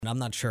I'm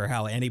not sure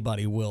how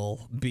anybody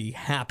will be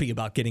happy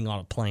about getting on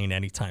a plane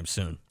anytime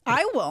soon.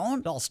 I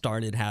won't. It all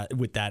started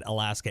with that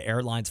Alaska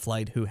Airlines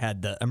flight who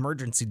had the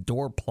emergency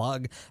door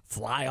plug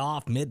fly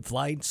off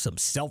mid-flight. Some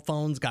cell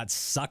phones got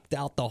sucked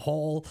out the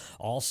hole.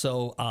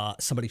 Also,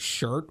 somebody's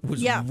shirt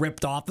was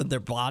ripped off of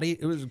their body.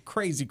 It was a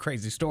crazy,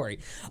 crazy story.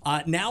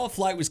 Now a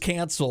flight was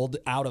canceled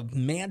out of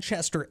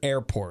Manchester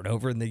Airport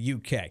over in the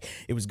UK.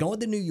 It was going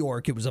to New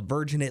York. It was a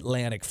Virgin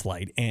Atlantic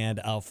flight, and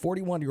a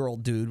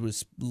 41-year-old dude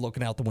was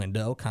looking out the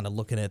window, kind of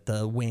looking at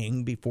the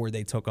wing before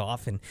they took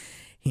off, and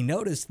he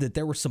noticed that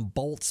there were some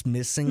bolts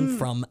missing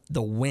from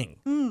the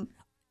wing.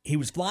 He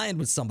was flying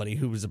with somebody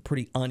who was a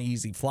pretty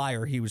uneasy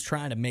flyer. He was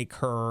trying to make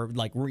her,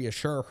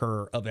 reassure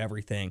her of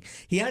everything.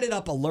 He ended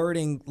up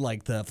alerting,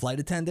 the flight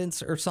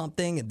attendants or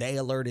something, and they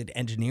alerted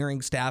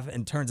engineering staff,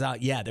 and turns out,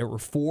 there were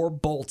 4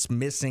 bolts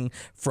missing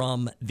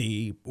from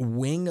the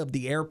wing of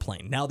the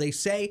airplane. Now, they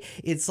say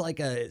it's like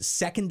a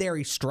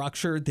secondary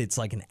structure that's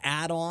like an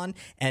add-on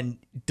and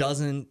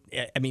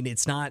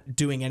it's not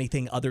doing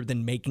anything other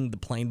than making the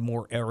plane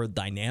more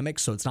aerodynamic,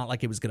 so it's not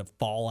like it was going to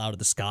fall out of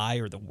the sky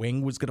or the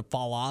wing was going to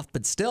fall off,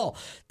 but still,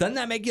 doesn't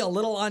that make you a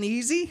little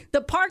uneasy?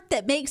 The part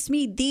that makes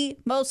me the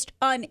most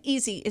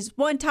uneasy is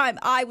one time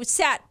I was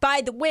sat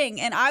by the wing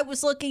and I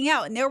was looking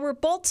out and there were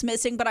bolts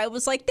missing, but I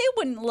was like, they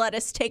wouldn't let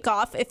us take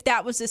off if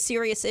that was a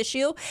serious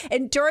issue.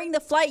 And during the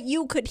flight,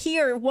 you could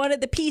hear one of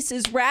the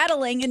pieces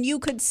rattling and you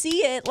could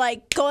see it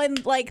going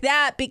like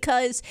that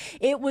because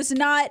it was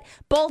not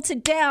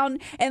bolted down.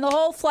 And the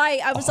whole flight,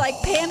 I was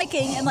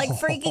panicking and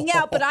freaking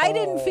out, but I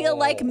didn't feel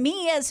like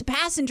me as a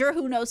passenger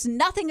who knows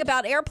nothing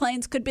about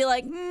airplanes could be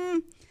like,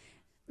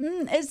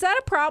 is that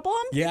a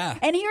problem? Yeah.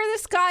 And here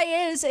this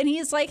guy is, and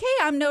he's like, hey,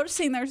 I'm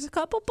noticing there's a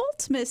couple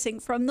bolts missing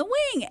from the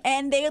wing.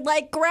 And they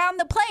ground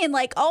the plane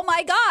oh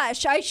my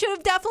gosh, I should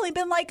have definitely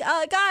been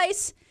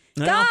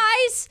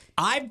guys.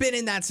 I've been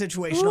in that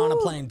situation on a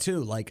plane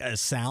too.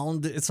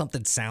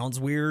 Something sounds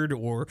weird,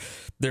 or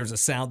there's a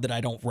sound that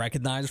I don't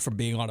recognize from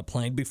being on a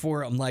plane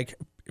before. I'm like,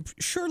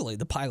 surely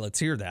the pilots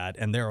hear that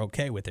and they're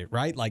okay with it,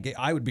 right?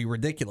 I would be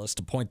ridiculous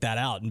to point that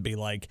out and be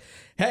like,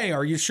 hey,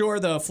 are you sure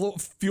the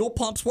fuel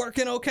pump's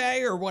working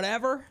okay or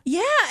whatever?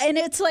 Yeah, and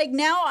it's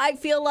now I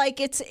feel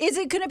is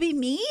it going to be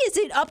me? Is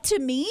it up to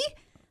me?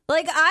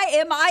 Am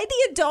I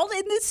the adult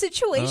in this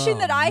situation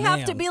that I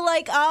have to be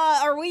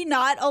are we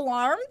not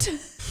alarmed?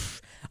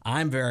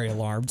 I'm very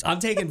alarmed. I'm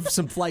taking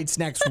some flights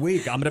next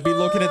week. I'm going to be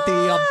looking at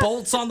the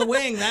bolts on the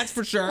wing, that's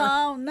for sure.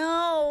 Oh,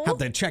 no. Have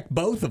to check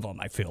both of them,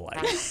 I feel like.